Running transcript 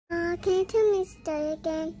can you tell me a story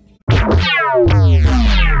again?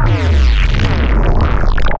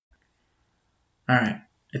 Alright,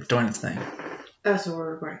 it's doing its thing. Oh, so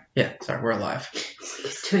we're recording. Yeah, sorry, we're alive.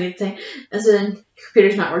 It's doing its thing. As in,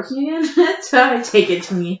 computer's not working again? That's how I take it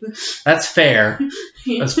to mean. That's fair.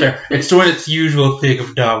 That's fair. It's doing its usual thing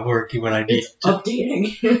of not working when I need It's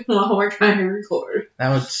updating while we're trying to record.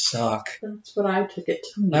 That would suck. That's what I took it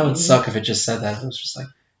to mean. That would suck if it just said that. It was just like,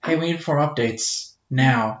 hey, we need to perform updates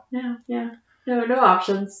now. Yeah. No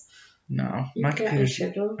options. No, my computer's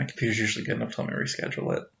usually good enough to let me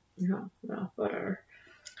reschedule it. No, whatever.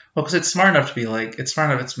 Well, because it's smart enough to be like, it's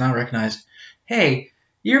now recognized, hey,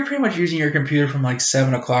 you're pretty much using your computer from like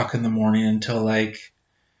 7 o'clock in the morning until like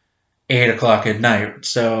 8 o'clock at night.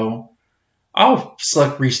 So I'll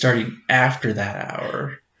select restarting after that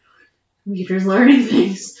hour. Computer's learning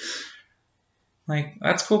things. Like,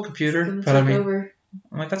 that's cool, computer. But I mean,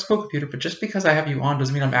 I'm like, that's cool, computer. But just because I have you on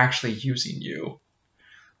doesn't mean I'm actually using you.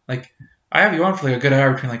 Like, I have you on for like a good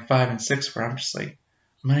hour between like 5 and 6 where I'm just like,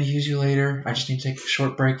 I'm going to use you later. I just need to take a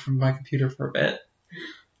short break from my computer for a bit.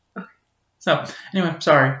 Okay. So, anyway,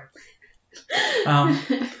 sorry.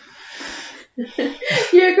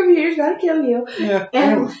 Your computer's got to kill you. Yeah.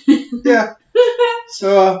 Yeah.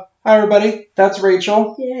 So, hi, everybody. That's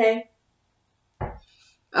Rachel. Yay.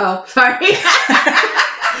 Oh, sorry.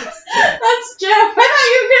 That's Jeff. I thought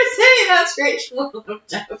you were going to say that's Rachel.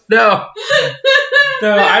 Jeff. No,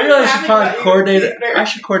 I really should probably coordinate. I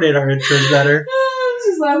should coordinate our intros better. I'm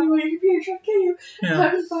just laughing when your computer trying to kill you. Yeah.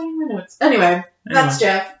 I've been finding my notes. Anyway, that's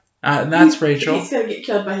Jeff. And that's Rachel. He's going to get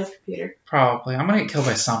killed by his computer. Probably. I'm going to get killed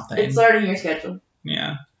by something. It's learning your schedule.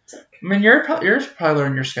 Yeah. Okay. I mean, yours probably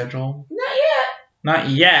learning your schedule. Not yet. Not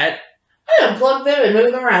yet. I don't plug them and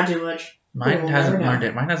move them around too much. Mine hasn't learned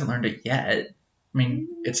it. Mine hasn't learned it yet. I mean,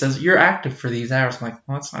 it says you're active for these hours. I'm like,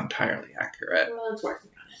 well, that's not entirely accurate. Well, it's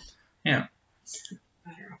working on it. Yeah.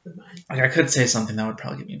 Better off than mine. Like, I could say something that would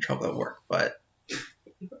probably get me in trouble at work, but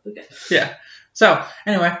Okay. yeah. So,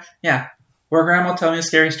 anyway, yeah. Where Grandma Tell Me a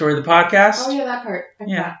Scary Story, the podcast. Oh, yeah, that part.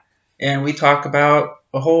 Yeah. And we talk about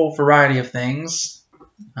a whole variety of things.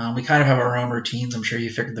 We kind of have our own routines. I'm sure you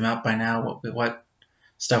figured them out by now, what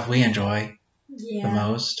stuff we enjoy the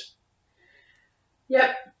most.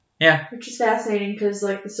 Yep. Yeah. Which is fascinating because,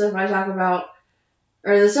 like, the stuff I talk about,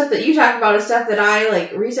 or the stuff that you talk about is stuff that I,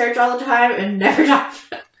 like, research all the time and never talk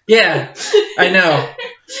about. Yeah, I know.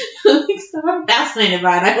 Like, stuff I'm fascinated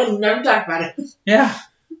by, and I will never talk about it. Yeah.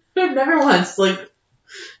 I've never once, like,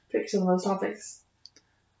 picked some of those topics.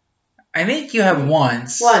 I think you have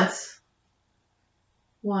once.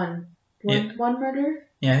 One Yeah. One murder?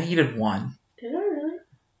 Yeah, I think you did one. Did I really?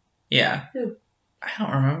 Yeah. Who? I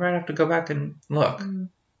don't remember. I'd have to go back and look.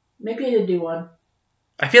 Maybe I did do one.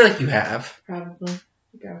 I feel like you have. Probably. I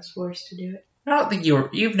think I was forced to do it. I don't think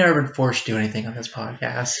you've never been forced to do anything on this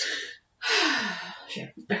podcast.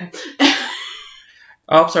 Sure. Okay.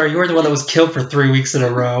 Oh, I'm sorry. You were the one that was killed for 3 weeks in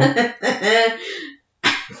a row.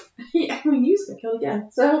 Yeah, I mean, you got killed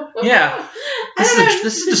again. So Yeah. This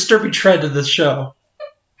is a disturbing trend of this show.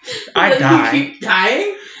 I die. You keep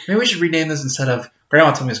dying? Maybe we should rename this instead of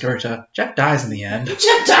Grandma Told Me a Story to Jeff Dies in the End.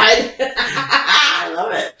 Jeff died. I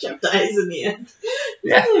love it. Jeff dies in the end.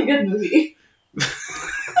 Yeah. It's really a good movie.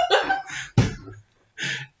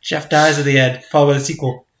 Jeff Dies in the End, followed by the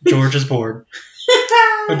sequel, George is Born.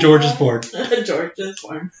 A George is Born. A George is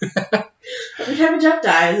born. Every time a Jeff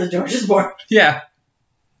dies, a George is born. Yeah.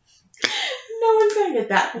 No one's gonna get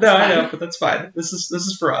that. That's No, fine. I know, but that's fine. This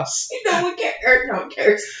is for us. No one cares. No one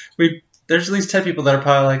cares. There's at least 10 people that are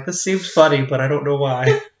probably like, this seems funny, but I don't know why.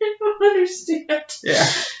 I don't understand. Yeah.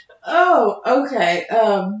 Oh, okay.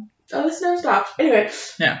 This never stopped. Anyway.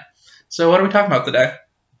 Yeah. So what are we talking about today?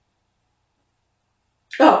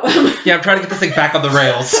 Oh. Yeah, I'm trying to get this thing back on the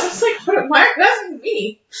rails. I was like, why are you asking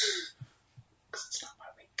me? Because it's not my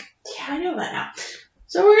week. Yeah, I know that now.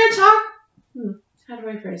 So we're going to talk... how do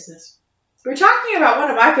I phrase this? We're talking about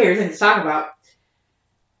one of my favorite things to talk about.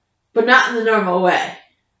 But not in the normal way.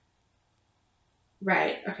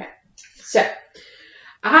 Right, okay. So,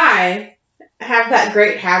 I have that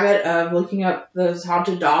great habit of looking up those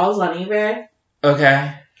haunted dolls on eBay.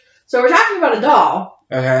 Okay. So we're talking about a doll.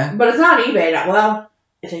 Okay. But it's not on eBay. Well,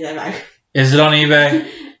 I take that back. Is it on eBay?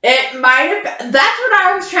 It might have... That's what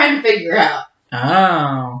I was trying to figure out.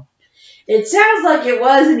 Oh. It sounds like it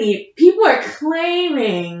was an eBay. People are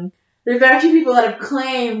claiming... There's been a few people that have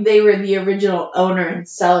claimed they were the original owner and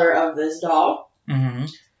seller of this doll. Mm-hmm.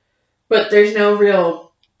 But there's no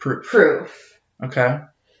real proof. Okay.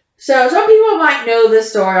 So some people might know this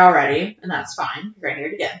story already, and that's fine. You're going to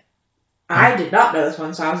hear it again. I did not know this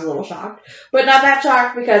one, so I was a little shocked. But not that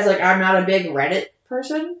shocked because, like, I'm not a big Reddit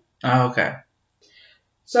person. Oh, okay.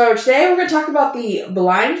 So today we're going to talk about the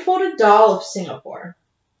Blindfolded doll of Singapore.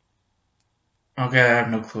 Okay, I have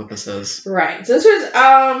no clue what this is. Right. So this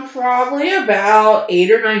was probably about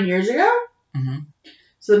 8 or 9 years ago. Mm-hmm.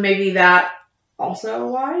 So maybe that also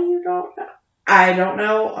why you don't know. I don't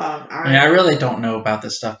know. I really don't know about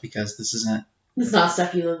this stuff because this isn't. It's not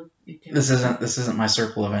stuff you live into. This isn't my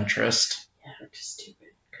circle of interest. Yeah, which is stupid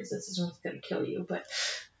because this is what's going to kill you. But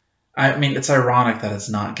I mean, it's ironic that it's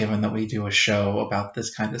not given that we do a show about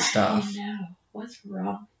this kind of stuff. I know. What's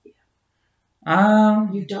wrong with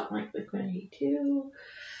you? You don't like Blink-182.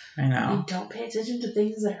 I know. You don't pay attention to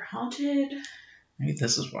things that are haunted. Maybe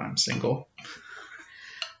this is why I'm single.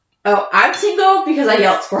 Oh, I'm single because I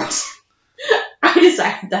yell at squirrels. I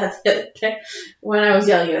decided that's the other day. When I was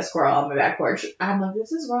yelling at a squirrel on my back porch, I'm like,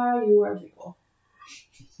 this is why you are single.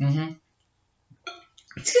 Mm-hmm.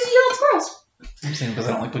 It's because you yell at squirrels. I'm single because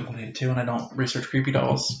I don't like Blink-182 and I don't research creepy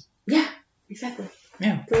dolls. Yeah, exactly.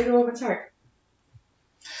 Yeah. Play the woman's heart.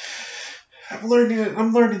 I'm learning it.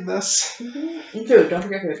 I'm learning this. Mm-hmm. And food. Don't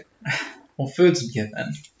forget food. Well, food's a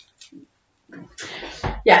given.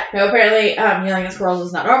 Yeah. No, apparently yelling at squirrels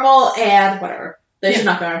is not normal and whatever. They should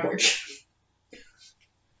not go on our porch.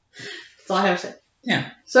 That's all I have to say. Yeah.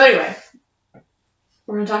 So anyway,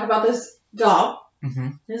 we're going to talk about this doll. Mm-hmm.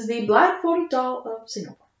 This is the Blindfolded doll of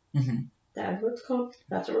Singapore. Mm-hmm. That's what it's called.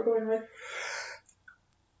 That's what we're going with.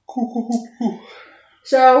 Cool.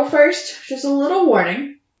 So first, just a little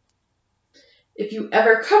warning. If you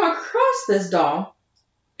ever come across this doll,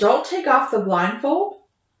 don't take off the blindfold.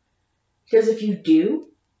 Because if you do,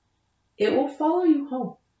 it will follow you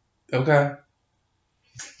home. Okay.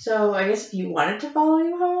 So I guess if you want it to follow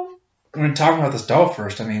you home, We're going to talk about this doll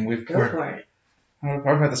first. I mean, go for it. We're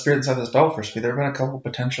talking about the spirit inside this doll first. There have been a couple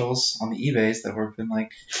potentials on the eBays that have been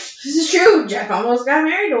like... This is true. Jeff almost got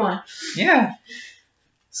married to one. Yeah.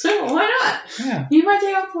 So why not? Yeah. You might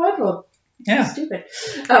take off the blindfold. Yeah. Stupid.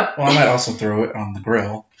 Well, I might also throw it on the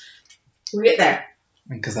grill. We'll get there.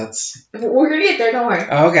 Because that's... We're going to get there. Don't worry.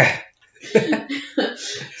 Oh, okay.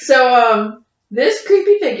 So, this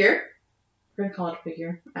creepy figure, we're going to call it a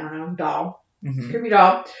figure, I don't know, doll, creepy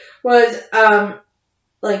doll, was,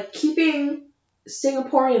 keeping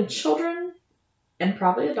Singaporean children, and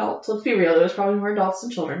probably adults, let's be real, it was probably more adults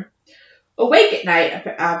than children, awake at night,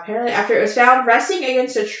 apparently after it was found resting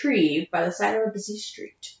against a tree by the side of a busy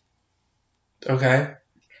street. Okay.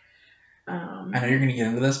 I know you're going to get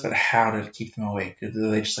into this, but how did it keep them awake? Did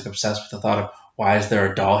they just, obsessed with the thought of, why is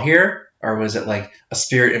there a doll here? Or was it, a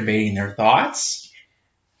spirit invading their thoughts?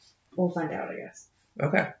 We'll find out, I guess.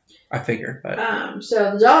 Okay. I figured, but...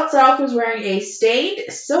 So the doll itself was wearing a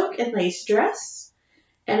stained silk and lace dress,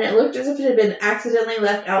 and it looked as if it had been accidentally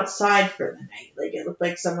left outside for the night. It looked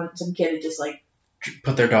like some kid had just,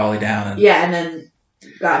 put their dolly down and... Yeah, and then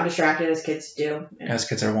got distracted, as kids do. As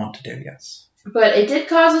kids are wont to do, yes. But it did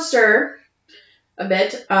cause a stir a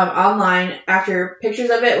bit online after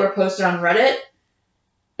pictures of it were posted on Reddit.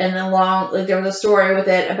 And then there was a story with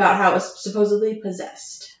it about how it was supposedly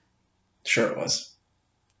possessed. Sure it was.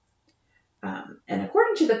 And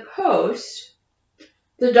according to the post,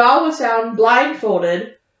 the doll was found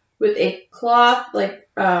blindfolded with a cloth,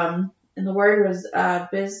 and the word was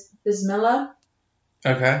bismillah.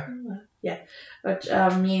 Okay. Yeah. Which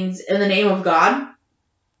means in the name of God.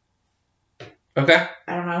 Okay.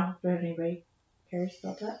 I don't know if anybody cares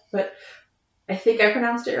about that, but I think I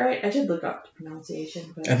pronounced it right. I should look up the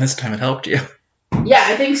pronunciation. But... And this time it helped you. Yeah,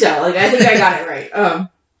 I think so. I think I got it right.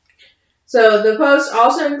 So the post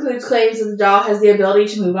also includes claims that the doll has the ability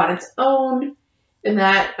to move on its own, and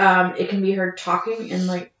that it can be heard talking in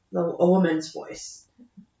a woman's voice.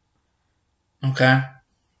 Okay.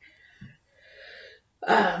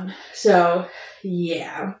 So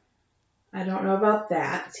yeah, I don't know about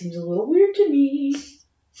that. It seems a little weird to me.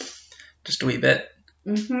 Just a wee bit.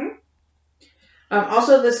 Mm-hmm.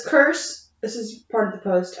 Also, this curse, this is part of the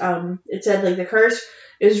post, it said, the curse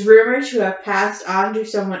is rumored to have passed on to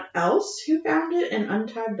someone else who found it and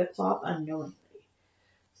untied the cloth unknowingly.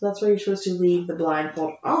 So that's why you're supposed to leave the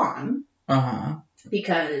blindfold on. Uh-huh.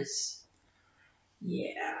 Because,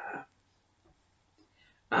 yeah.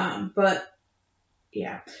 But,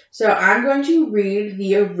 yeah. So I'm going to read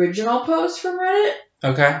the original post from Reddit.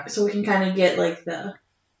 Okay. So we can kind of get, the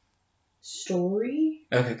story.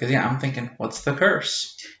 Okay, because, I'm thinking, what's the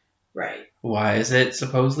curse? Right. Why is it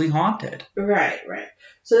supposedly haunted? Right.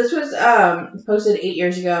 So this was posted 8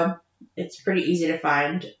 years ago. It's pretty easy to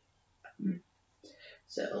find.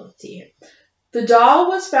 So let's see here. The doll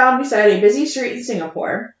was found beside a busy street in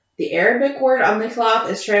Singapore. The Arabic word on the cloth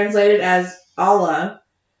is translated as Allah,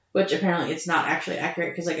 which apparently it's not actually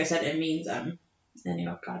accurate because, like I said, it means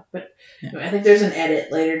Anyway, God. But Yeah. anyway, I think there's an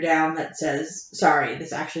edit later down that says, sorry,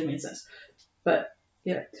 this actually means this. But,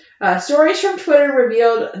 yeah. Stories from Twitter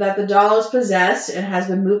revealed that the doll is possessed and has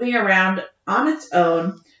been moving around on its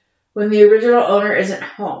own when the original owner isn't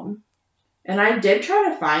home. And I did try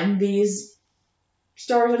to find these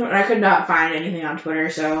stories, and I could not find anything on Twitter,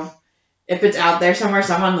 so if it's out there somewhere,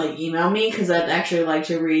 someone, like, email me, because I'd actually like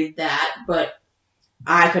to read that, but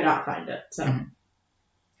I could not find it, so.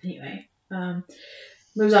 Anyway,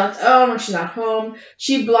 moves on its own when she's not home.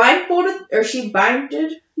 She binded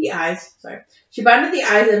the eyes, She binded the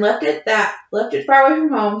eyes and left it far away from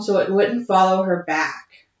home so it wouldn't follow her back.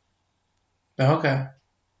 Okay.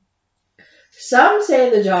 Some say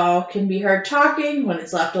the doll can be heard talking when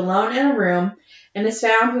it's left alone in a room and is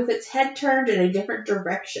found with its head turned in a different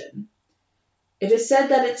direction. It is said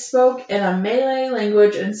that it spoke in a Malay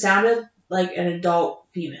language and sounded like an adult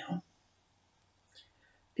female.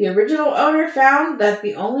 The original owner found that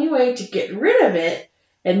the only way to get rid of it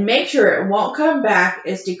and make sure it won't come back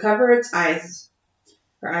is to cover its eyes.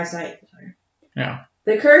 Or eyesight. Sorry. Yeah.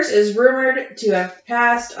 The curse is rumored to have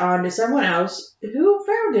passed on to someone else who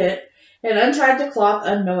found it and untied the cloth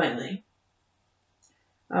unknowingly.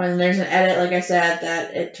 And there's an edit, like I said,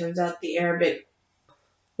 that it turns out the Arabic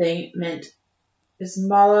thing meant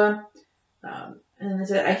Ismala. And they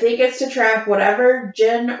said, I think it's to trap whatever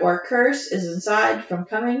jinn or curse is inside from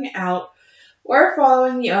coming out or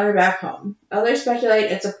following the owner back home. Others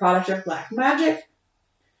speculate it's a product of black magic.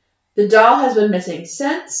 The doll has been missing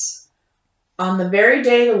since. On the very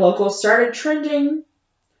day the locals started trending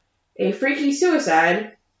a freaky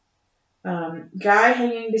suicide, guy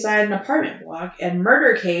hanging beside an apartment block, and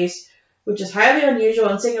murder case, which is highly unusual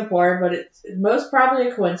in Singapore, but it's most probably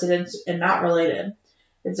a coincidence and not related.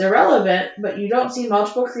 It's irrelevant, but you don't see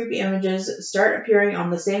multiple creepy images start appearing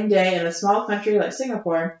on the same day in a small country like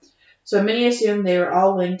Singapore, so many assume they were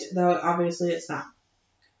all linked, though obviously it's not.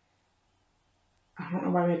 I don't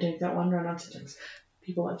know why I did that one run-on sentence.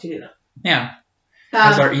 People like to do that. Yeah.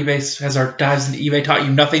 Has our dives into eBay taught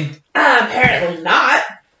you nothing? Apparently not.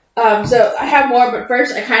 So I have more, but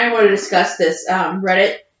first I kind of want to discuss this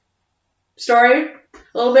Reddit story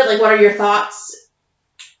a little bit. Like, what are your thoughts?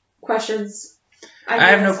 Questions?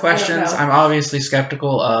 I have no questions. I'm obviously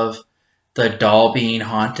skeptical of the doll being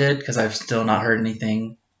haunted because I've still not heard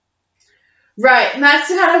anything. Right, and that's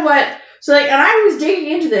kind of what. So like, and I was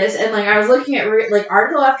digging into this, and like I was looking at like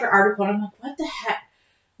article after article, and I'm like, what the heck?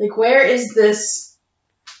 Like, where is this?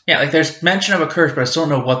 Yeah, like there's mention of a curse, but I still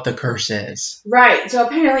don't know what the curse is. Right. So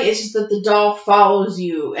apparently, it's just that the doll follows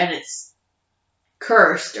you, and it's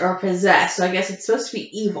cursed or possessed. So I guess it's supposed to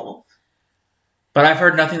be evil. But I've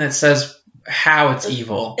heard nothing that says how it's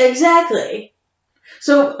evil. Exactly.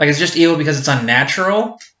 So like it's just evil because it's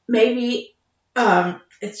unnatural. Maybe.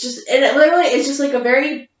 It's just it's just like a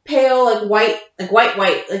very pale like white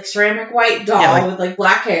like ceramic white doll with like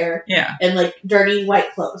black hair. Yeah. And like dirty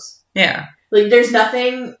white clothes. Yeah. Like there's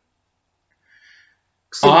nothing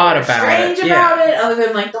odd about strange about it other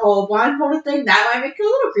than like the whole blindfolded thing. That might make it a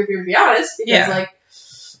little creepy to be honest.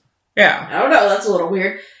 Because I don't know, that's a little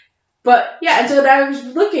weird. But yeah, and so I was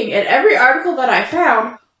looking at every article that I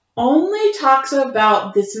found only talks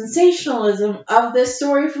about the sensationalism of this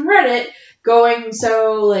story from Reddit going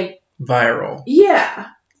so like viral. Yeah.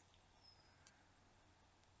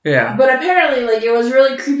 Yeah. But apparently like it was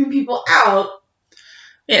really creeping people out.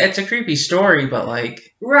 Yeah, it's a creepy story, but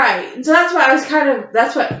like right. And so that's why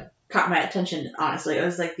that's what caught my attention, honestly. It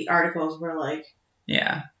was like the articles were like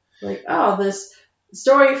like, oh, this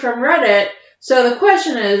story from Reddit. So the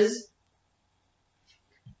question is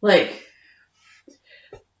like,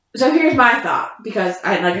 so here's my thought, because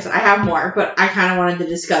like I said, I have more, but I kind of wanted to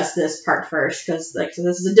discuss this part first, because like, so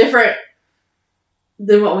this is different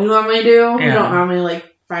than what we normally do. Yeah. We don't normally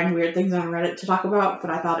like find weird things on Reddit to talk about, but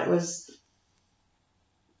I thought it was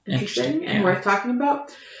interesting and worth talking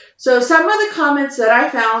about. So some of the comments that I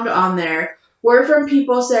found on there were from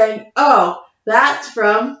people saying, oh, that's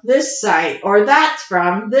from this site, or that's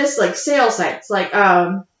from this like sale sites, like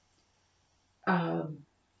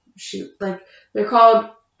like they're called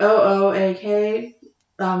OOAK,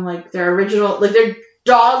 like they're original, like they're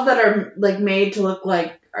dolls that are like made to look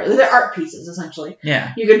like, they're art pieces essentially.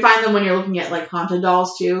 Yeah. You can find them when you're looking at like haunted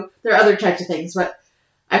dolls too. There are other types of things, but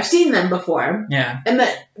I've seen them before. Yeah. And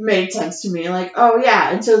that made sense to me. Like, oh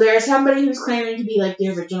yeah, and so there's somebody who's claiming to be like the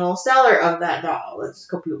original seller of that doll. Let's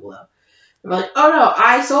go Google them. They're like, oh no,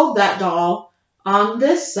 I sold that doll on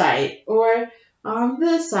this site or on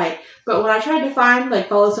this site. But when I tried to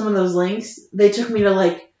follow some of those links, they took me to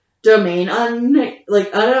like domain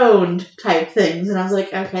unowned type things, and I was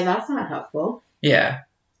like, okay, that's not helpful. Yeah.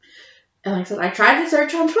 And like I said, I tried to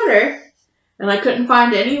search on Twitter, and I couldn't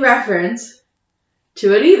find any reference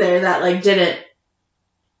to it either that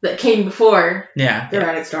came before the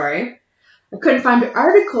Reddit story. I couldn't find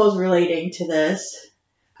articles relating to this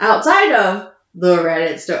outside of the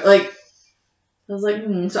Reddit story. Like, I was like,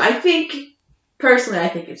 So I think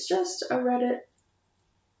it's just a Reddit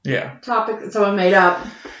topic that someone made up.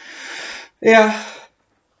 Yeah.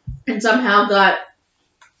 And somehow got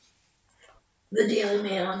the Daily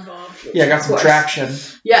Mail involved. Yeah, got some traction.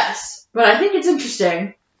 Yes. But I think it's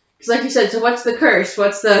interesting. Because like you said, so what's the curse?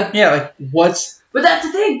 What's the... Yeah, like, what's... But that's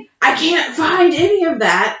the thing. I can't find any of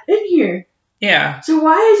that in here. Yeah. So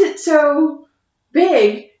why is it so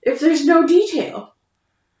big if there's no detail?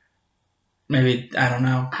 Maybe, I don't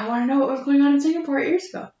know. I want to know what was going on in Singapore 8 years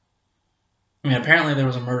ago. I mean, apparently there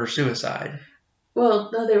was a murder-suicide.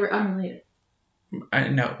 Well, no, they were unrelated. I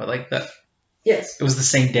know, but like that. Yes. It was the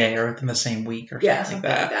same day or within the same week or something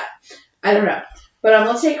like that. I don't know. But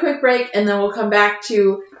let's take a quick break, and then we'll come back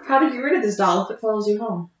to how to get rid of this doll if it follows you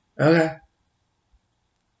home. Okay.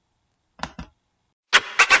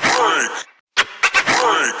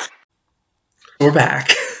 We're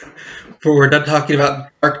back. We're done talking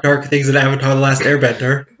about dark things in Avatar: The Last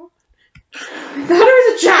Airbender. I thought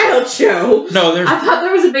it was a child show. No, I thought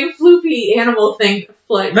there was a big floopy animal thing.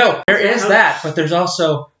 No, there is that, but there's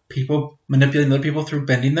also people manipulating other people through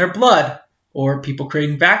bending their blood, or people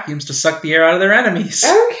creating vacuums to suck the air out of their enemies.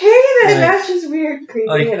 Okay, then that's just weird and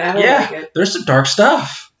creepy, and I don't like it. There's some dark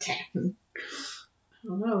stuff. I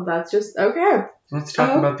don't know. That's just okay. Let's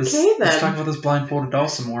talk about this. Then. Let's talk about this blindfolded doll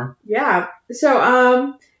some more. Yeah.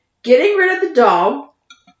 So, getting rid of the doll.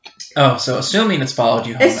 Oh, so assuming it's followed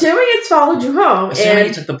you home. Assuming it's followed you home. Assuming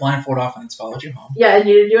you took the blindfold off and it's followed you home. Yeah, and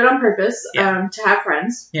you didn't do it on purpose. To have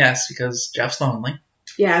friends. Yes, because Jeff's lonely.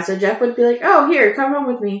 Yeah, so Jeff would be like, "Oh, here, come home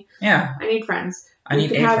with me. Yeah. I need friends. I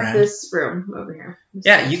need a friend. You can have this room over here."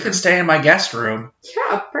 You could stay in my guest room.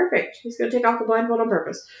 Yeah, perfect. He's gonna take off the blindfold on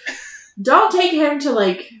purpose. Don't take him to,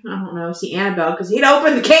 like, I don't know, see Annabelle, because he'd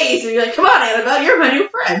open the case and be like, "Come on, Annabelle, you're my new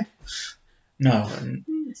friend." No, I wouldn't.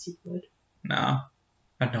 Yes, you would. No.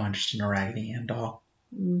 I have no interest in a Raggedy Ann doll.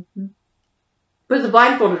 Mm-hmm. But the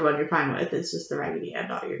blindfolded one you're fine with. It's just the Raggedy Ann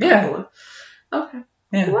doll you're comfortable with. Okay.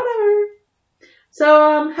 Yeah. Whatever.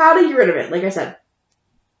 So, how to get rid of it, like I said.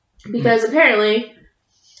 Because apparently... I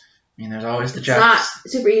mean, there's always the Jeff... It's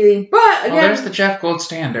not super easy, but again... Well, there's the Jeff gold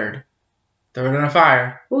standard. Throw it in a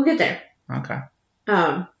fire. We'll get there. Okay.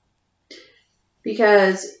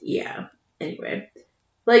 Because, anyway.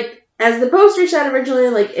 Like, as the poster said originally,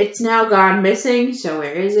 like, it's now gone missing, so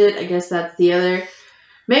where is it? I guess that's the other...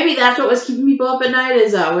 Maybe that's what was keeping people up at night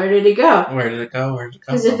is, where did it go? Where did it go? Where did it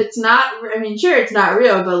come from? Because if it's not... I mean, sure, it's not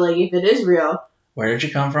real, but, like, if it is real... Where did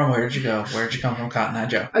you come from? Where did you go? Where did you come from, Cotton Eye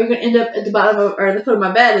Joe? Are you going to end up at the bottom of, or the foot of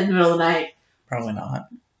my bed in the middle of the night? Probably not.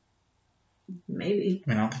 Maybe. I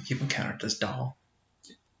mean, I don't think you've encountered this doll.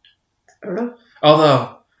 I don't know.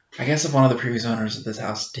 Although, I guess if one of the previous owners of this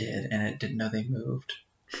house did, and it didn't know they moved.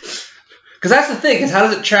 Because that's the thing, is how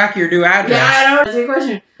does it track your new address? Yeah, I know. That's a good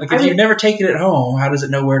question. Like, if you've never taken it home, how does it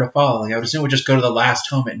know where to follow? Like, I would assume it would just go to the last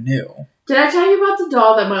home it knew. Did I tell you about the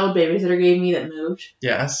doll that my old babysitter gave me that moved?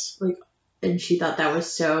 Yes. Like, and she thought that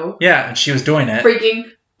was so... Yeah, and she was doing it.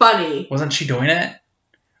 Freaking funny. Wasn't she doing it?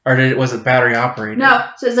 Or was it battery operated? No,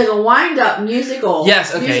 so it's like a wind-up musical.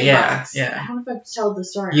 Yes, okay, music yeah, box. yeah. I don't know if I've told the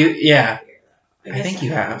story. I think you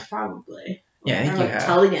have. Probably. Yeah, I think you have.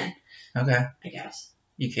 Tell it again. Okay. I guess.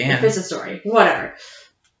 You can. If it's a story. Whatever.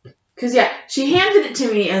 Because, she handed it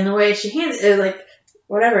to me, and the way she handed it, like,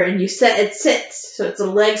 whatever, and it sits, so it's the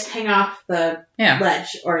legs hang off the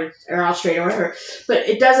ledge, or all straight, or whatever. But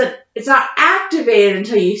it's not activated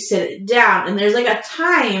until you sit it down, and there's, like, a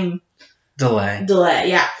time... Delay,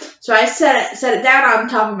 yeah. So I set it down on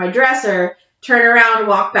top of my dresser, turn around,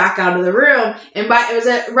 walk back out of the room, and it was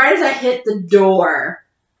right as I hit the door.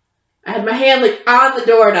 I had my hand like on the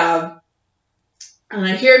doorknob, and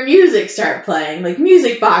I hear music start playing, like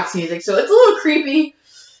music box music. So it's a little creepy.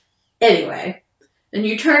 Anyway, and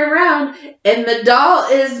you turn around, and the doll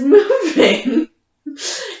is moving.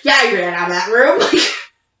 I ran out of that room.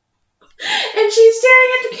 And she's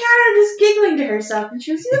staring at the counter, just giggling to herself. And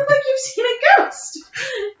she was, "You look like you've seen a ghost."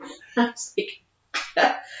 I was like,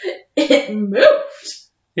 it moved.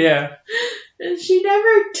 Yeah. And she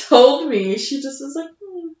never told me. She just was like,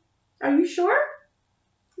 "Are you sure?"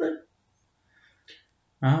 Like,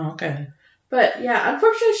 oh, okay. But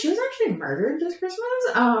unfortunately, she was actually murdered this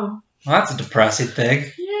Christmas. Well, that's a depressing thing.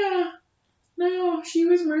 Yeah. No, she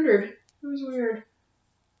was murdered. It was weird.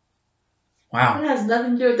 Wow. It has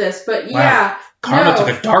nothing to do with this, but Wow. yeah. Karma took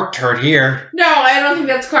a dark turn here. No, I don't think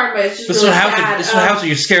that's karma. It's just really sad. This is what happens when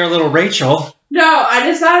you scare little Rachel. No, I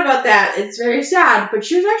just thought about that. It's very sad, but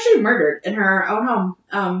she was actually murdered in her own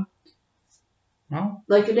home. Well,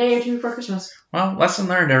 like a day or two before Christmas. Well, lesson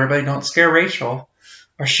learned, everybody. Don't scare Rachel.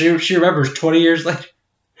 Or she remembers 20 years later.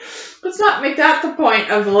 Let's not make that the point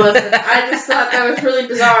of the lesson. I just thought that was really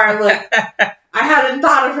bizarre. Like, I hadn't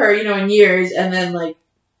thought of her, in years, and then, like...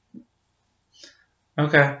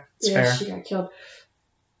 Okay, that's fair. She got killed.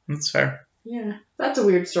 That's fair. Yeah, that's a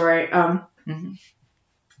weird story.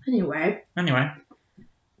 Anyway.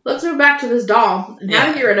 Let's move back to this doll and how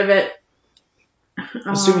to get rid of it.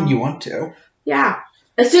 Assuming you want to. Yeah.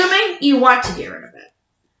 Assuming you want to get rid of it.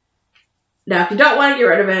 Now, if you don't want to get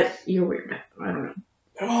rid of it, you're weird. I don't know.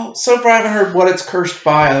 Well, so far I haven't heard what it's cursed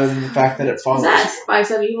by other than the fact that it follows. Possessed by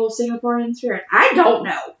some evil Singaporean spirit. I don't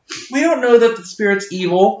know. We don't know that the spirit's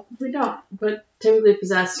evil. We don't, but typically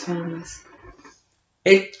possessed means.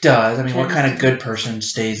 It does. I mean, what kind of good person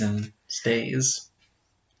stays?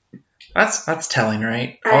 That's telling,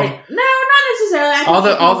 right? No, not necessarily.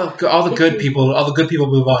 All the good people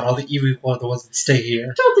move on. All the evil people are the ones that stay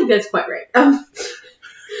here. I don't think that's quite right.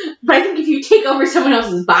 But I think if you take over someone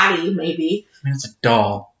else's body, maybe. I mean, it's a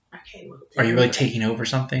doll. Okay, well. Are you really taking over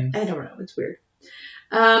something? I don't know. It's weird.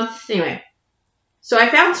 Anyway. So I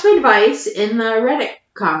found some advice in the Reddit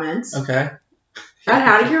comments. Okay. On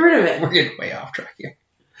how to get rid of it. We're getting way off track here.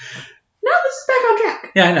 No, this is back on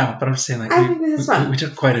track. Yeah, I know, but I'm just saying, like, I think this is fun. We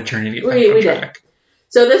took quite a journey to get back on track. Did.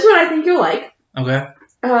 So this one I think you'll like. Okay.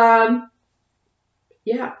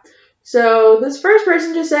 Yeah. So this first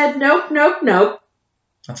person just said, nope.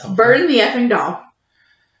 That's helpful. Burn the effing doll.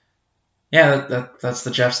 Yeah, that's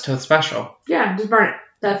the Jeff's Toad special. Yeah, just burn it.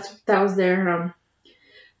 That was their,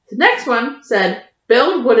 The next one said,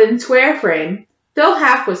 build wooden square frame, fill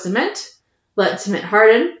half with cement, let cement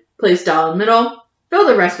harden, place doll in middle, fill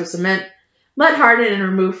the rest with cement, let harden and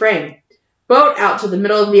remove frame. Boat out to the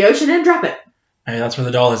middle of the ocean and drop it. I mean, that's where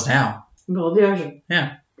the doll is now. Middle of the ocean.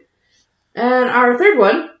 Yeah. And our third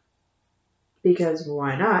one, because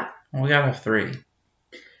why not? Well, we gotta have 3.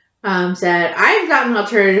 Said, I've got an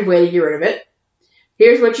alternative way to get rid of it.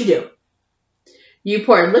 Here's what you do. You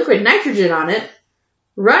pour liquid nitrogen on it,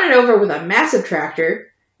 run it over with a massive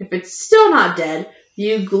tractor. If it's still not dead,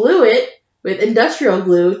 you glue it with industrial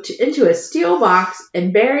glue into a steel box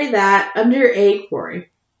and bury that under a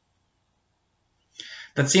quarry.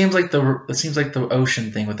 That seems like the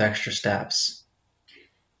ocean thing with extra steps.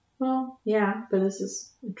 Well, yeah, but this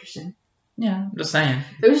is interesting. Yeah, I'm just saying.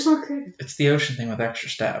 It was just more creative. It's the ocean thing with extra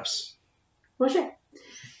steps. Well, sure.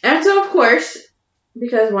 And so, of course,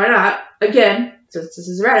 because why not? Again, since this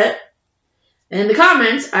is Reddit, in the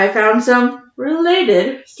comments, I found some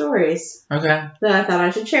related stories. Okay. That I thought I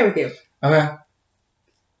should share with you. Okay.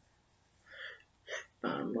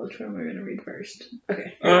 Which one am I going to read first?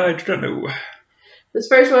 Okay. I don't know. This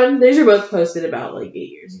first one, these are both posted about like 8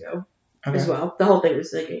 years ago as Okay. well. The whole thing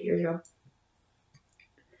was like 8 years ago.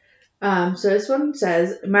 So this one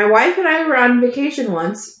says, my wife and I were on vacation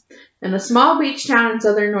once in a small beach town in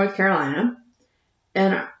southern North Carolina.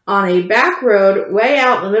 And on a back road way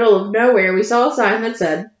out in the middle of nowhere, we saw a sign that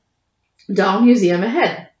said, Doll Museum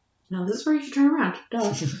ahead. Now this is where you should turn around. Duh.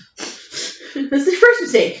 That's the first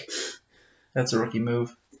mistake. That's a rookie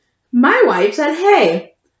move. My wife said,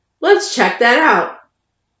 hey, let's check that out.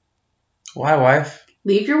 Why, wife?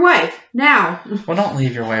 Leave your wife, now. Well, don't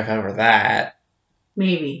leave your wife over that.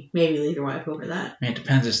 Maybe leave your wife over that. I mean, it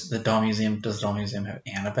depends. Does the doll museum have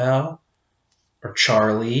Annabelle? Or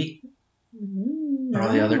Charlie? No. Or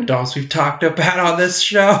all the other dolls we've talked about on this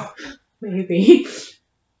show? Maybe.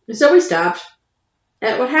 So we stopped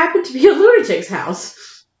at what happened to be a lunatic's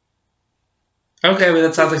house. Okay, but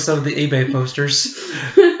that sounds like some of the eBay posters.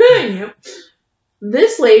 Yep.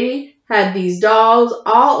 This lady had these dolls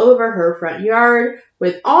all over her front yard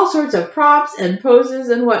with all sorts of props and poses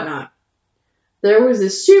and whatnot. There was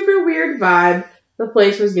this super weird vibe the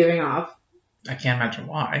place was giving off. I can't imagine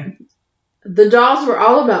why. The dolls were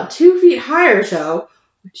all about 2 feet high or so,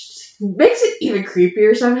 which makes it even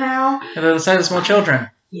creepier somehow. And they're the size of small children.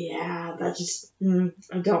 Yeah, that just,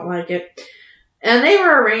 I don't like it. And they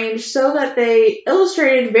were arranged so that they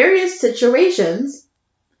illustrated various situations,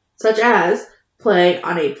 such as playing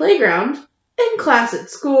on a playground, in class at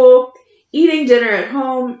school, eating dinner at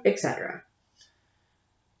home, etc.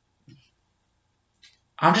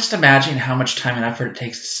 I'm just imagining how much time and effort it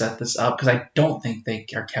takes to set this up, because I don't think they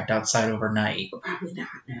are kept outside overnight. Probably not,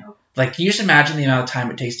 no. Like, can you just imagine the amount of time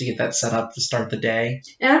it takes to get that set up to start the day?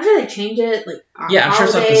 And I'm sure they change it, like, on Yeah, I'm sure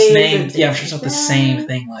it's not the holidays same. and Yeah, I'm things sure it's not like the that. same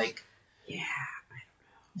thing. Like, Yeah.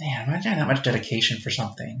 Man, imagine that much dedication for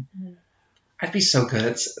something. I'd be so good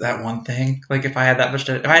at that one thing. Like, if I had that much,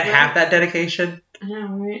 if I had half that dedication. I know,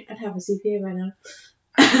 right? I'd have a CPA by now.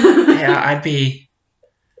 Yeah, I'd be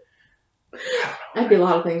a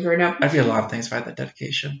lot of things right now. I'd be a lot of things if I had that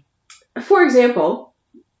dedication. For example,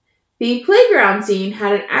 the playground scene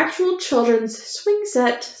had an actual children's swing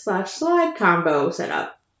set / slide combo set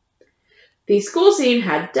up. The school scene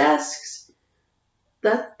had desks.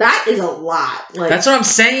 That is a lot. Like, that's what I'm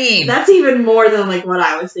saying. That's even more than like what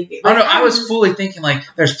I was thinking. Like, oh no, I was fully thinking like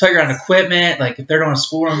there's playground equipment. Like if they're going to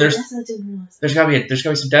schoolroom, there's gotta be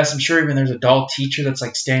some desks. I'm sure even there's a doll teacher that's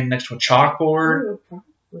like standing next to a chalkboard. Oh,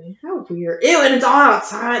 probably. How weird. Ew, and it's all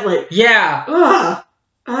outside. Like yeah.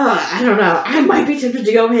 I don't know. I might be tempted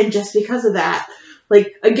to go in just because of that.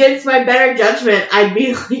 Like against my better judgment, I'd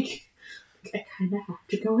be like, I kind of have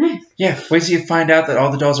to go in. Yeah. Wait till you find out that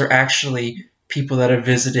all the dolls are actually people that have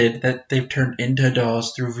visited, that they've turned into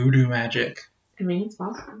dolls through voodoo magic. I mean, it's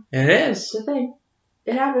possible. It is. It's the thing.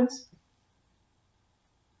 It happens.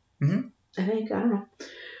 Mm-hmm. I think. I don't know.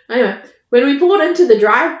 Anyway, when we pulled into the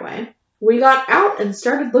driveway, we got out and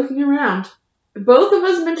started looking around. Both of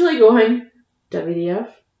us mentally going, WDF.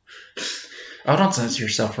 Oh, don't censor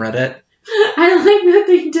yourself, Reddit. I like that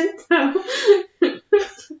they did though.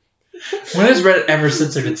 When has Reddit ever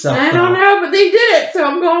censored itself? I don't know, but they did it, so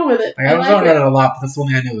I'm going with it. I don't go on Reddit a lot, but that's the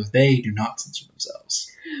only thing I know is they do not censor themselves.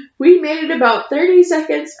 We made it about 30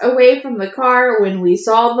 seconds away from the car when we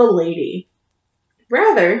saw the lady.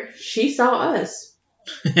 Rather, she saw us.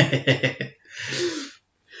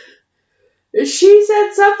 She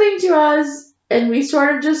said something to us, and we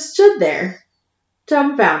sort of just stood there,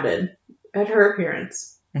 dumbfounded at her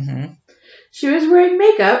appearance. Mm-hmm. She was wearing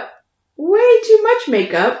makeup, way too much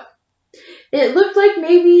makeup. It looked like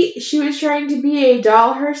maybe she was trying to be a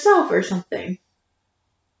doll herself or something.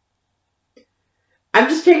 I'm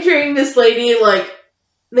just picturing this lady, like,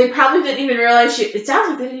 they probably didn't even realize it sounds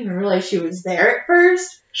like they didn't even realize she was there at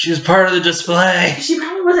first. She was part of the display. She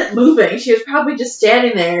probably wasn't moving. She was probably just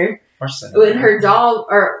standing there when her doll,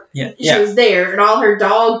 she was there, and all her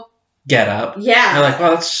doll get up. Yeah. They're like,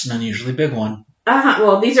 well, that's just an unusually big one.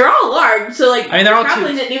 Well, these are all large, so like, I mean, they're all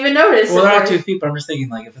probably didn't even notice. Well, they're all 2 feet, but I'm just thinking,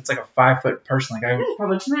 like, if it's like a 5-foot person, like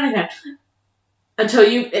probably just mannequin. Until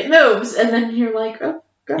it moves, and then you're like, oh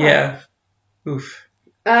god. Yeah. Oof.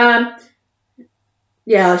 Yeah,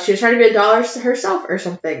 like she was trying to be a doll herself or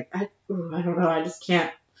something. I don't know. I just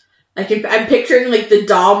can't. I'm picturing like the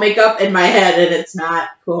doll makeup in my head, and it's not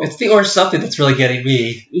cool. It's the or something that's really getting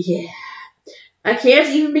me. Yeah. I can't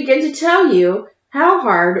even begin to tell you how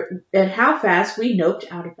hard and how fast we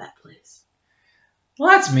noped out of that place. Well,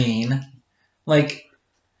 that's mean. Like,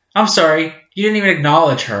 I'm sorry, you didn't even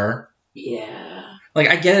acknowledge her. Yeah. Like,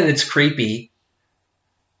 I get it, it's creepy.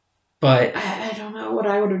 But I don't know what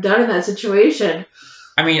I would have done in that situation.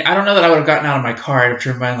 I mean, I don't know that I would have gotten out of my car. I'd have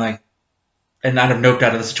turned mine, like, and I'd have noped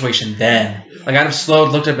out of the situation then. Yeah. Like, I'd have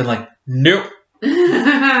slowed, looked up, and like, nope.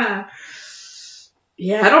 Yeah,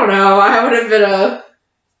 I don't know. I would have been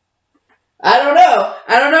I don't know.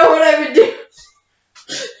 I don't know what I would do.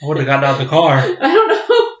 I would have gotten out of the car. I don't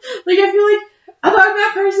know. Like, I feel like I'm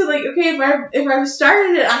that person. Like, okay, if I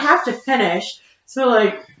started it, I have to finish. So,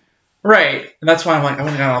 like, right, and that's why I'm like, I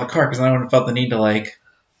wouldn't have gotten out of the car because I wouldn't have felt the need to like.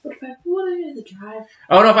 What if I pulled into the drive?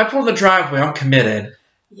 Oh no! If I pull in the driveway, I'm committed.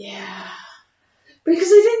 Yeah, because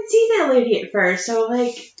I didn't see that lady at first, so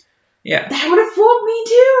like. Yeah. That would have fooled me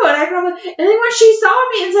too, and then when she saw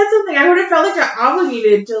me and said something, I would have felt like I'm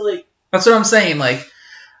obligated to like. That's what I'm saying. Like, if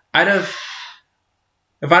I'd have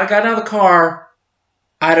gotten out of the car,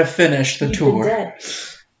 I'd have finished the tour. Been dead.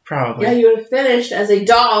 Probably. Yeah, you would have finished as a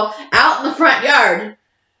doll out in the front yard.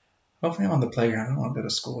 Hopefully, I'm on the playground. I don't want to go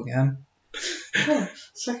to school again. Oh,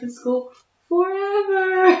 stuck in school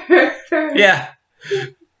forever. Yeah.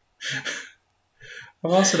 I'm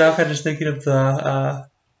also now kind of just thinking of the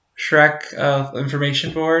Shrek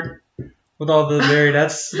information board with all the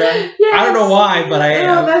marionettes stuff. Yes. I don't know why, but I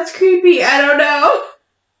am. Oh, that's creepy. I don't know.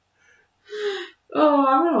 Oh,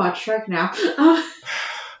 I'm going to watch Shrek now.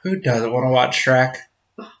 Who doesn't want to watch Shrek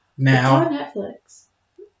now? It's on Netflix.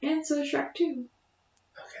 And so is Shrek 2.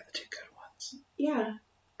 Okay, the 2 good ones. Yeah.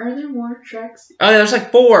 Are there more Shreks? Oh, yeah, there's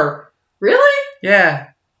like 4. Really? Yeah.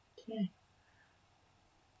 Okay.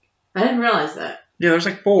 I didn't realize that. Yeah, there's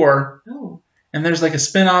like 4. Oh. And there's like a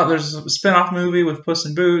spin-off. There's a spin-off movie with Puss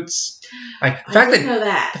in Boots. Like the fact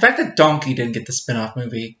that Donkey didn't get the spin-off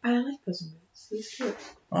movie. I like Puss in Boots. He's cute.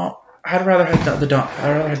 Well, I'd rather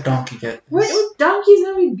have Donkey get. What would Donkey's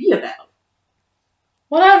movie be about?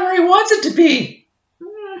 Whatever he wants it to be.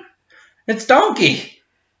 It's Donkey.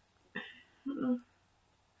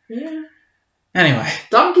 Yeah. Anyway.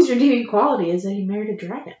 Donkey's redeeming quality is that he married a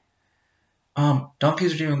dragon.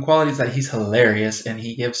 Donkey's redeeming quality is that he's hilarious and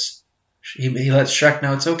he lets Shrek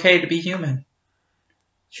know it's okay to be human.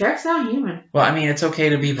 Shrek's not human. Well, I mean, it's okay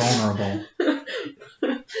to be vulnerable.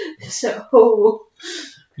 So...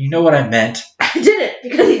 You know what I meant. I didn't,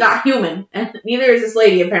 because he's not human. And neither is this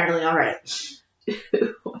lady, apparently, on Reddit.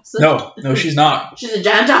 No, she's not. She's a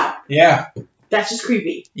giant doll. Yeah. That's just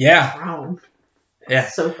creepy. Yeah. Wrong. Yeah.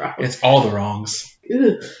 So wrong. It's all the wrongs.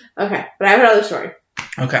 Ugh. Okay, but I have another story.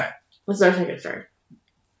 Okay. What's our second story?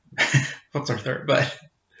 What's our third? But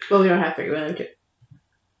well, we don't have three. We only have two.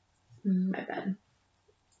 My bad.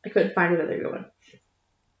 I couldn't find another good one.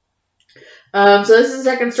 So this is the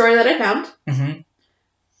second story that I found.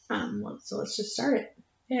 So let's just start it.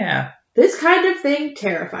 Yeah. This kind of thing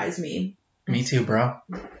terrifies me. Me too, bro.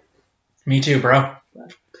 Me too, bro.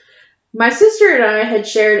 My sister and I had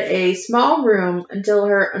shared a small room until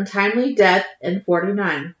her untimely death in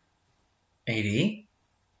 49. 80?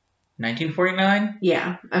 1949?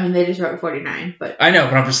 Yeah. I mean, they just wrote 49, but... I know,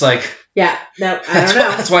 but I'm just like... Yeah. No, I don't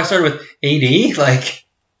know. That's why I started with 80. Like...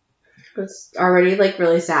 It's already, like,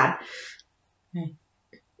 really sad. Yeah.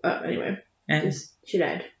 Anyway. Yeah. She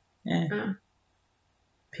died. Yeah.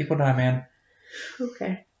 People die, man.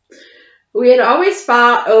 Okay. We had always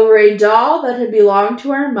fought over a doll that had belonged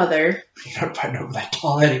to our mother. You don't fight over that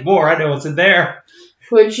doll anymore. I know what's in there.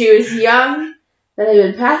 When she was young, that had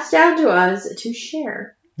been passed down to us to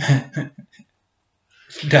share. Now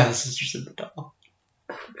the sister's in the doll.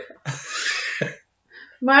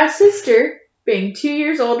 My sister, being 2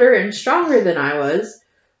 years older and stronger than I was,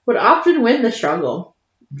 would often win the struggle.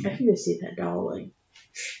 I can just see that doll, like,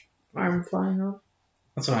 arm flying off.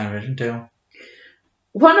 That's what I envisioned too.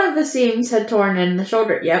 One of the seams had torn in the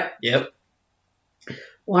shoulder. Yep.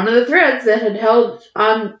 One of the threads that had held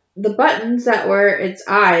on the buttons that were its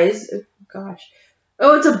eyes. Oh, gosh.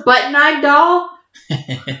 Oh, it's a button-eyed doll?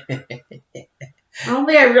 I don't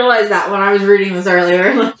think I realized that when I was reading this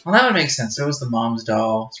earlier. Well, that would make sense. It was the mom's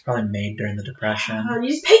doll. It's probably made during the Depression. You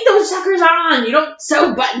just paint those suckers on. You don't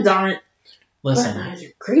sew buttons on it. Listen. Button eyes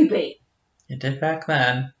are creepy. It did back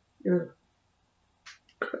then.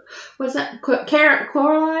 What's that?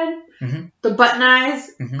 Coraline? Mm-hmm. The button eyes?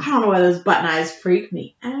 Mm-hmm. I don't know why those button eyes freak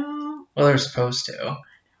me out. Well, they're supposed to.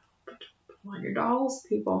 But put on your dolls,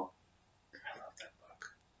 people. I love that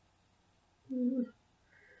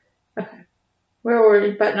book. Okay. Where were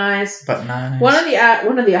we? Button eyes. Button eyes. One of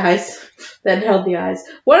the eyes that held the eyes.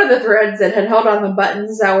 One of the threads that had held on the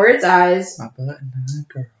buttons that were its eyes. My button-eyed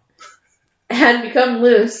girl. Had become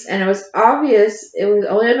loose, and it was obvious it was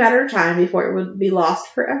only a matter of time before it would be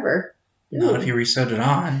lost forever. Not if you re-sewed it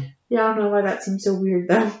on. Yeah, I don't know why that seems so weird,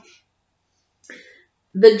 though.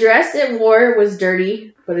 The dress it wore was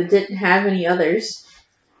dirty, but it didn't have any others.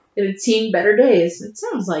 It had seen better days. It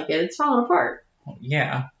sounds like it. It's fallen apart. Well,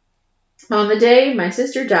 yeah. On the day my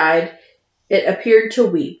sister died, it appeared to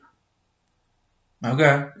weep.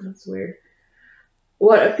 Okay. That's weird.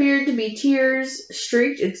 What appeared to be tears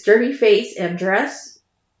streaked its dirty face and dress.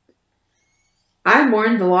 I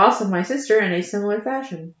mourned the loss of my sister in a similar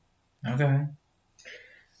fashion. Okay.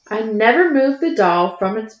 I never moved the doll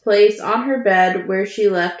from its place on her bed where she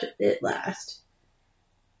left it last.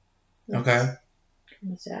 That's okay.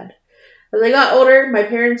 Kind of sad. As I got older, my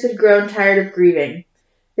parents had grown tired of grieving.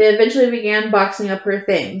 They eventually began boxing up her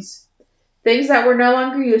things. Things that were no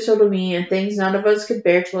longer useful to me and things none of us could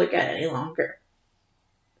bear to look at any longer.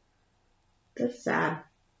 That's sad.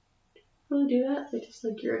 Really do that? They just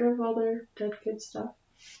like get rid of all their dead kid stuff?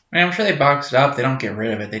 I mean, I'm sure they box it up. They don't get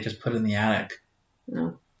rid of it. They just put it in the attic.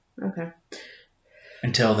 No. Okay.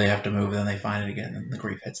 Until they have to move, then they find it again, and the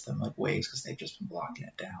grief hits them like waves because they've just been blocking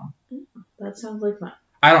it down. That sounds like fun.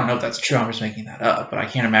 I don't know if that's true. I'm just making that up, but I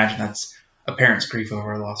can't imagine that's a parent's grief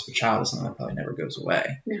over a loss of a child is something that probably never goes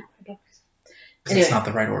away. No, I don't. Because it's not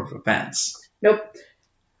the right order of events. Nope.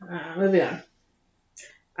 Moving on.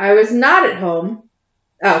 I was not at home.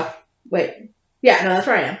 Oh, wait. Yeah, no, that's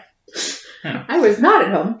where I am. Yeah. I was not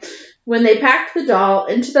at home when they packed the doll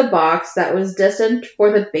into the box that was destined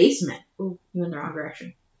for the basement. Ooh, you went the wrong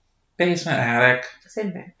direction. Basement, attic.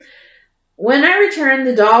 Same thing. When I returned,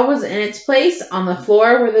 the doll was in its place on the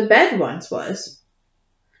floor where the bed once was.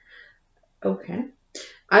 Okay.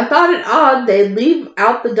 I thought it odd they'd leave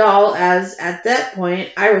out the doll as, at that point,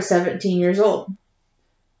 I was 17 years old.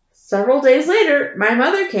 Several days later, my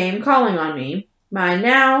mother came calling on me. My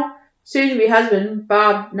now soon-to-be husband,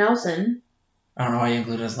 Bob Nelson. I don't know why you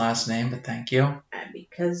included his last name, but thank you.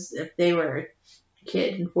 Because if they were a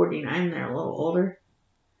kid in 49, they're a little older.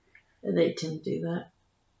 They tend to do that.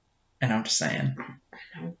 And I'm just saying.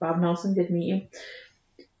 I know, Bob Nelson, good to meet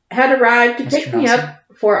you. had arrived to Mr. pick me Nelson? up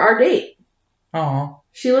for our date. Oh.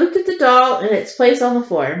 She looked at the doll in its place on the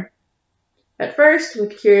floor. At first,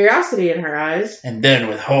 with curiosity in her eyes. And then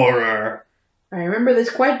with horror. I remember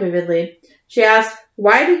this quite vividly. She asked,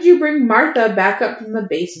 "Why did you bring Martha back up from the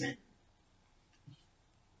basement?"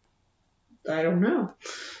 I don't know.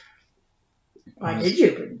 Why did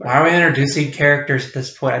you bring Martha? Why are we introducing characters at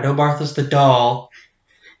this point? I know Martha's the doll.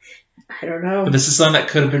 I don't know. But this is something that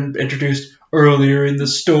could have been introduced earlier in the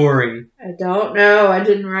story. I don't know. I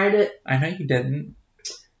didn't write it. I know you didn't.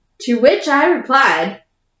 To which I replied,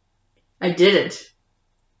 I didn't.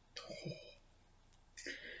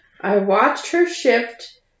 I watched her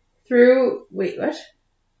shift through... Wait, what?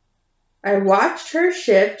 I watched her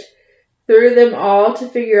shift through them all to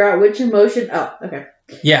figure out which emotion... Oh, okay.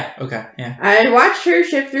 Yeah, okay, yeah. I watched her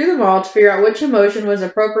shift through them all to figure out which emotion was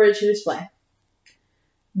appropriate to display.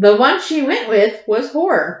 The one she went with was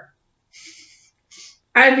horror.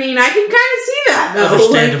 I mean, I can kind of see that, though.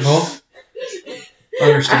 Understandable.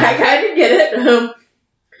 I kind of get it.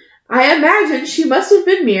 I imagine she must have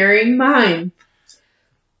been mirroring mine.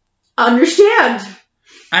 Understand.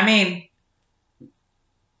 I mean...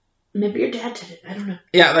 Maybe your dad did it. I don't know.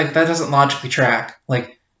 Yeah, like, that doesn't logically track.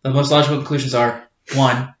 Like, the most logical conclusions are,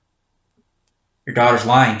 1, your daughter's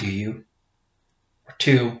lying to you. Or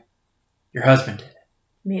 2, your husband did it.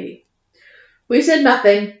 Maybe. We said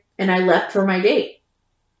nothing, and I left for my date.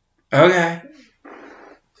 Okay.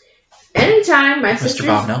 Anytime my sister's... Mr.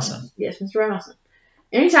 Bob Nelson. Yes, Mr. Bob Nelson.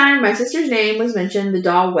 Anytime my sister's name was mentioned, the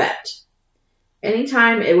doll wept.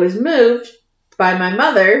 Anytime it was moved by my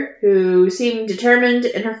mother, who seemed determined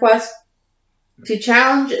in her quest to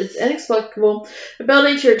challenge its inexplicable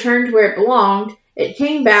ability to return to where it belonged, it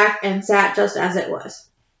came back and sat just as it was.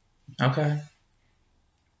 Okay.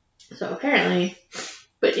 So apparently...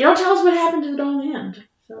 But you don't tell us what happened to the doll in the end.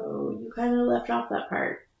 So you kind of left off that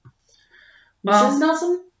part. Well, Mrs.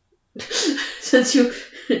 Nelson? Since you...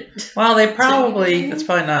 Well, they probably... That's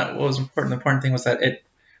probably not what was important. The important thing was that it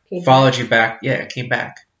followed you back. Yeah, it came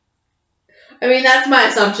back. I mean, that's my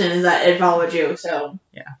assumption, is that it followed you, so...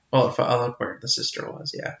 Yeah. Well, it followed where the sister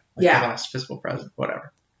was, yeah. Like Yeah. the last physical present,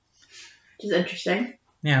 whatever. Which is interesting.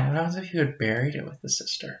 Yeah, what happens if you had buried it with the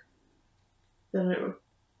sister? Then it would...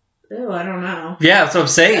 Ew, I don't know. Yeah, that's what I'm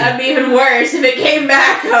saying. That'd be even worse if it came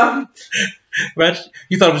back. Imagine,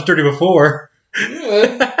 you thought it was dirty before.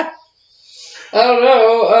 I don't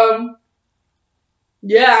know.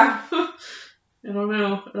 Yeah. I don't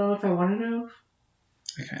know. I don't know if I want to know.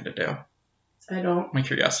 I kind of do. I don't. My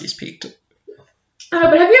curiosity's piqued. But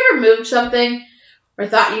have you ever moved something or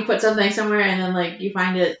thought you put something somewhere and then, like, you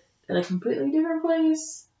find it at a completely different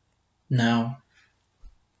place? No.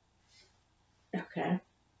 Okay.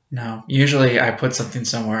 No. Usually I put something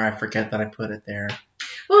somewhere, I forget that I put it there.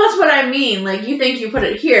 Well, that's what I mean. Like, you think you put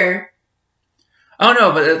it here. Oh,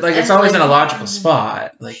 no, but, like, it's always in a logical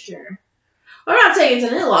spot. Like, sure. Well, I'm not saying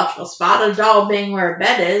it's an illogical spot. A doll being where a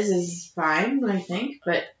bed is fine, I think,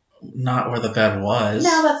 but... Not where the bed was.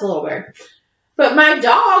 No, that's a little weird. But my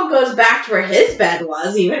dog goes back to where his bed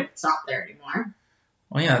was, even if it's not there anymore.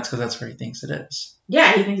 Well, yeah, that's because that's where he thinks it is.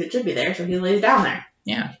 Yeah, he thinks it should be there, so he lays down there.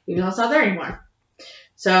 Yeah. Even though it's not there anymore.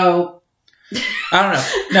 So... I don't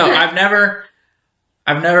know. No, I've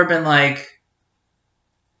never been like,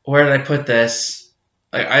 where did I put this?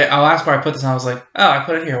 Like, I'll ask where I put this, and I was like, oh, I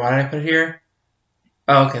put it here. Why did I put it here?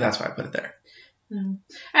 Oh, okay, that's why I put it there.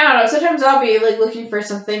 I don't know. Sometimes I'll be like looking for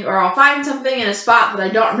something, or I'll find something in a spot that I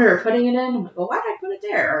don't remember putting it in. I'm like, well, why did I put it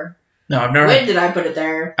there? Or, no, I've never. When did I put it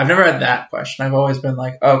there? I've never had that question. I've always been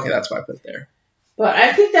like, oh, okay, that's why I put it there. But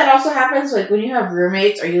I think that also happens like when you have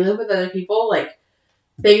roommates or you live with other people. Like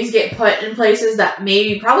things get put in places that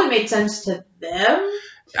probably made sense to them.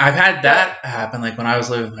 I've had that happen. Like when I was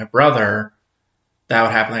living with my brother, that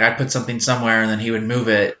would happen. Like I'd put something somewhere and then he would move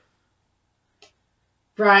it.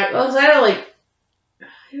 Right. Well, because I don't like.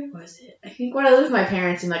 Who was it? I think when I lived with my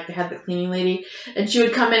parents and like they had the cleaning lady, and she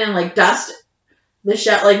would come in and like dust the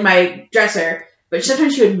shelf, like my dresser. But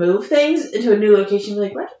sometimes she would move things into a new location. And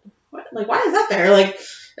be like, what? Like, why is that there? Like,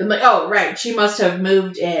 I'm like, oh, right. She must have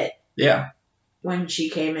moved it. Yeah. When she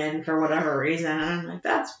came in for whatever reason. And I'm like,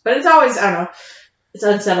 but it's always, I don't know. It's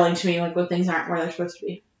unsettling to me, like when things aren't where they're supposed to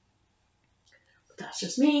be. But that's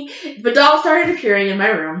just me. If a doll started appearing in my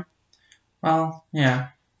room. Well, yeah.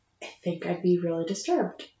 I think I'd be really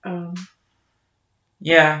disturbed.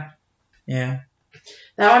 Yeah. Yeah.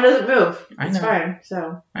 That one doesn't move. I it's know. fine.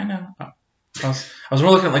 So I know. I was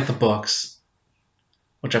more looking at like the books,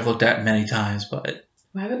 which I've looked at many times, but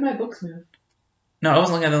why would my books move? No, I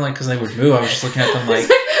wasn't looking at them like because they would move. I was just looking at them like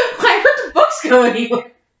why would the books go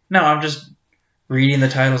anywhere? No, I'm just reading the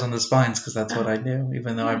titles on the spines because that's what I do,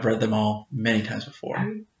 even though I've read them all many times before.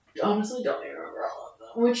 I honestly don't even remember all of them.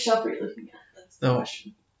 Which shelf are you looking at? That's the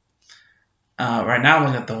question. Right now I'm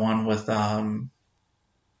looking at the one with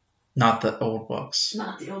not the old books.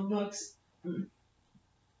 Not the old books.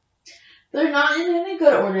 They're not in any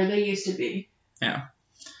good order. They used to be. Yeah.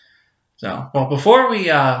 So, well, before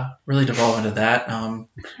we really devolve into that,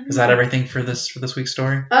 is that everything for this week's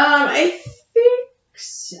story? I think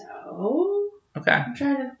so. Okay. I'm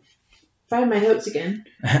trying to find my notes again.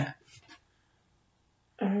 I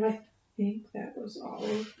think that was all.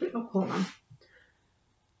 Oh, hold on.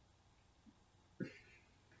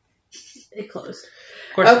 It closed.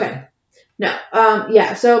 Of course. Okay. No.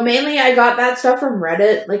 Yeah. So mainly I got that stuff from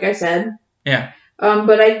Reddit, like I said. Yeah.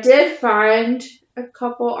 But I did find a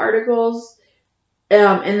couple articles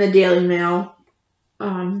in the Daily Mail,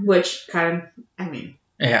 which kind of, I mean,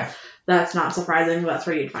 yeah, that's not surprising, but that's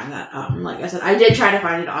where you'd find that. Like I said, I did try to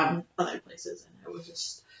find it on other places, and it was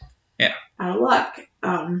just out of luck.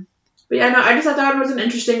 But yeah, no, I just thought that one was an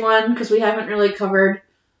interesting one because we haven't really covered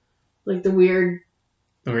like the weird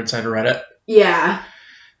side of Reddit. Yeah.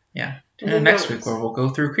 Yeah. And next week where we'll go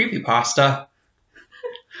through creepypasta.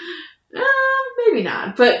 Maybe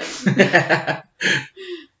not, but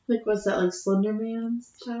like what's that, like Slender Man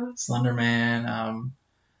stuff? Slender Man,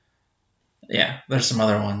 yeah, there's some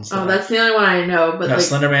other ones. That's the only one I know, but like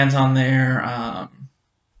Slender Man's on there.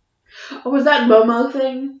 Was that Momo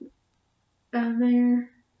thing on there?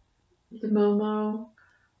 The Momo.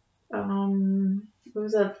 What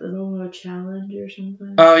was that? The Momo challenge or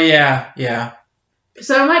something? Oh yeah.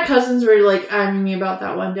 Some of my cousins were like eyeing me about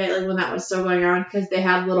that one day, like when that was still going on, because they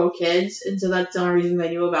had little kids, and so that's the only reason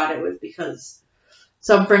they knew about it was because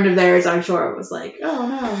some friend of theirs, I'm sure, was like, "Oh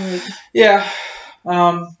no!" Like, yeah.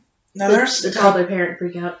 Now there's the toddler parent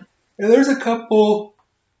freak out. Yeah, there's a couple.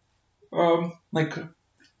 Like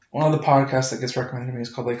one of the podcasts that gets recommended to me is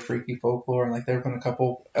called like Freaky Folklore, and like there have been a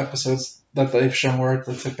couple episodes that they've shown where it's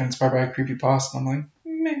like been inspired by a creepypasta, and I'm like,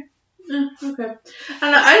 meh. Okay. I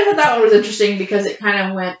don't know. I thought that one was interesting because it kind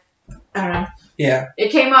of went, I don't know. Yeah.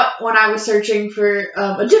 It came up when I was searching for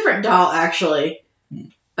a different doll, actually.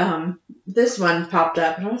 This one popped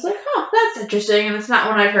up, and I was like, oh, that's interesting, and it's not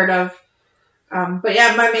one I've heard of. But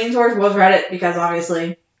yeah, my main source was Reddit because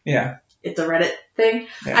obviously it's a Reddit thing.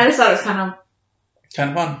 Yeah. I just thought it was kind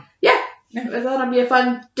of fun. Yeah. I thought it'd be a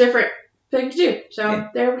fun, different thing to do. So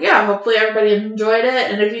there we go. Hopefully everybody enjoyed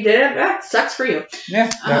it, and if you didn't, that sucks for you. Yeah,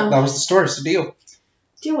 that was the story, so deal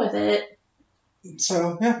with it.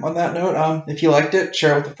 So yeah, on that note, if you liked it,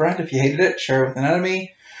 share it with a friend. If you hated it, share it with an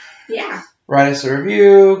enemy. Yeah. Write us a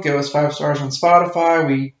review, give us 5 stars on Spotify.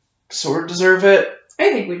 We sort of deserve it.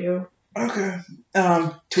 I think we do. Okay.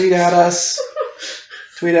 Tweet at us.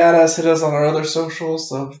 Hit us on our other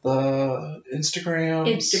socials of the Instagram.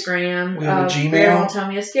 We have a Gmail. Grandma Tell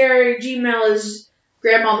Me a Scary. Gmail is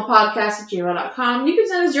grandmapodcast@gmail.com. You can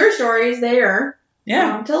send us your stories there.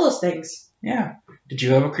 Yeah. Tell us things. Yeah. Did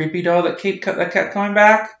you have a creepy doll that kept coming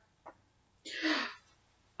back?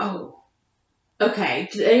 Oh. Okay.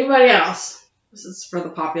 Did anybody else? This is for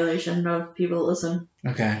the population of people that listen.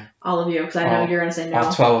 Okay. All of you, because I know you're going to say no.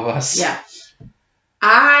 All 12 of us. Yeah.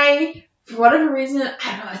 For whatever reason,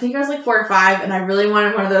 I don't know, I think I was like 4 or 5, and I really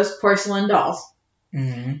wanted one of those porcelain dolls.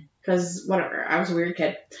 Because, whatever, I was a weird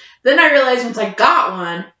kid. Then I realized once I got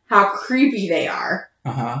one, how creepy they are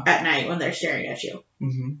at night when they're staring at you.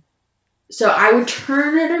 So I would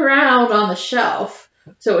turn it around on the shelf,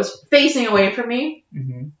 so it was facing away from me.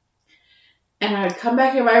 And I would come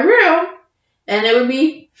back in my room, and it would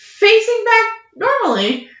be facing back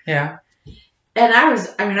normally. Yeah. And I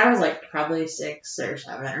was like probably 6 or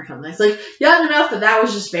 7 or something. It's like young enough that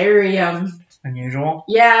was just very unusual.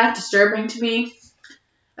 Yeah, disturbing to me.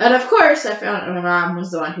 And of course, I found my mom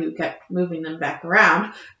was the one who kept moving them back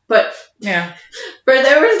around. But yeah, but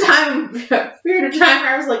there was a period of time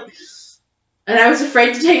where I was like, and I was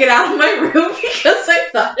afraid to take it out of my room because I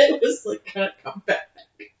thought it was like gonna come back.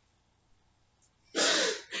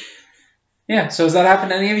 Yeah. So has that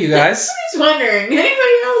happened to any of you guys? I was wondering.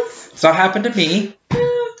 Anybody else? So that happened to me.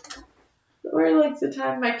 Or like the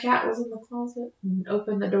time my cat was in the closet and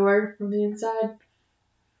opened the door from the inside.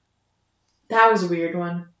 That was a weird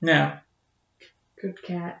one. Yeah. Good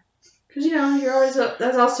cat. Because, you're always...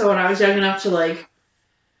 That's also when I was young enough to, like,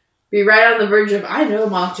 be right on the verge of, I know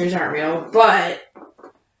monsters aren't real, but...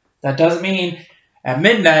 That doesn't mean at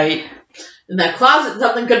midnight... In that closet,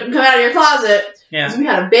 something couldn't come out of your closet. Yeah. Because we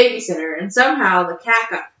had a babysitter, and somehow the cat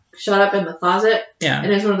got shut up in the closet. Yeah.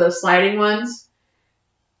 And it's one of those sliding ones.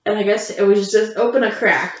 And I guess it was just open a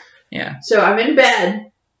crack. Yeah. So I'm in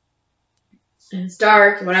bed. And it's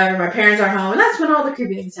dark, and whatever, my parents aren't home, and that's when all the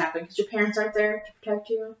creepy things happen, because your parents aren't there to protect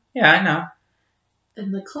you. Yeah, I know.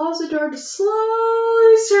 And the closet door just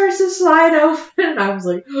slowly starts to slide open, and I was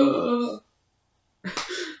like, oh,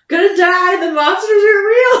 gonna die, the monsters are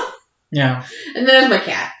real! Yeah. And then there's my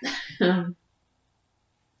cat.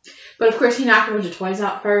 But of course, he knocked a bunch of toys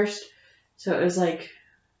out first, so it was like,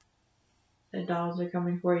 the dolls are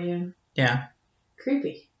coming for you. Yeah.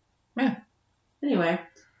 Creepy. Yeah. Anyway,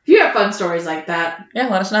 if you have fun stories like that, yeah,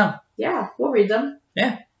 let us know. Yeah, we'll read them.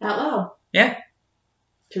 Yeah. Out loud. Yeah.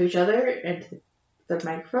 To each other and to the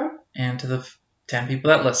microphone. And to the 10 people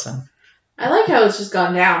that listen. I like how it's just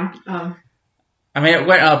gone down. I mean, it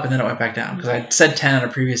went up and then it went back down. Because I said 10 on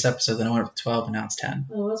a previous episode, then it went up to 12, and now it's 10.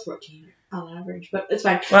 Well, it was 14 on average, but it's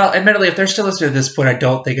fine. Well, admittedly, if they're still listening to this point, I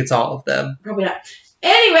don't think it's all of them. Probably not.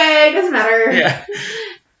 Anyway, doesn't matter. Yeah.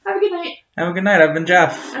 Have a good night. Have a good night. I've been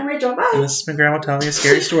Jeff. I'm Rachel. Bye. And this has been Grandma telling me a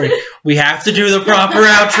scary story. We have to do the proper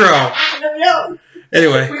outro. No.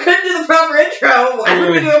 Anyway. We couldn't do the proper intro. Why would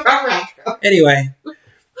we do a proper outro? Anyway. This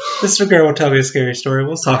has been Grandma telling me a scary story.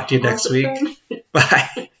 We'll talk to you next week.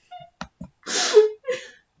 Bye.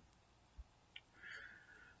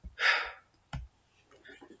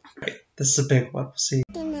 This is a big one. We'll see.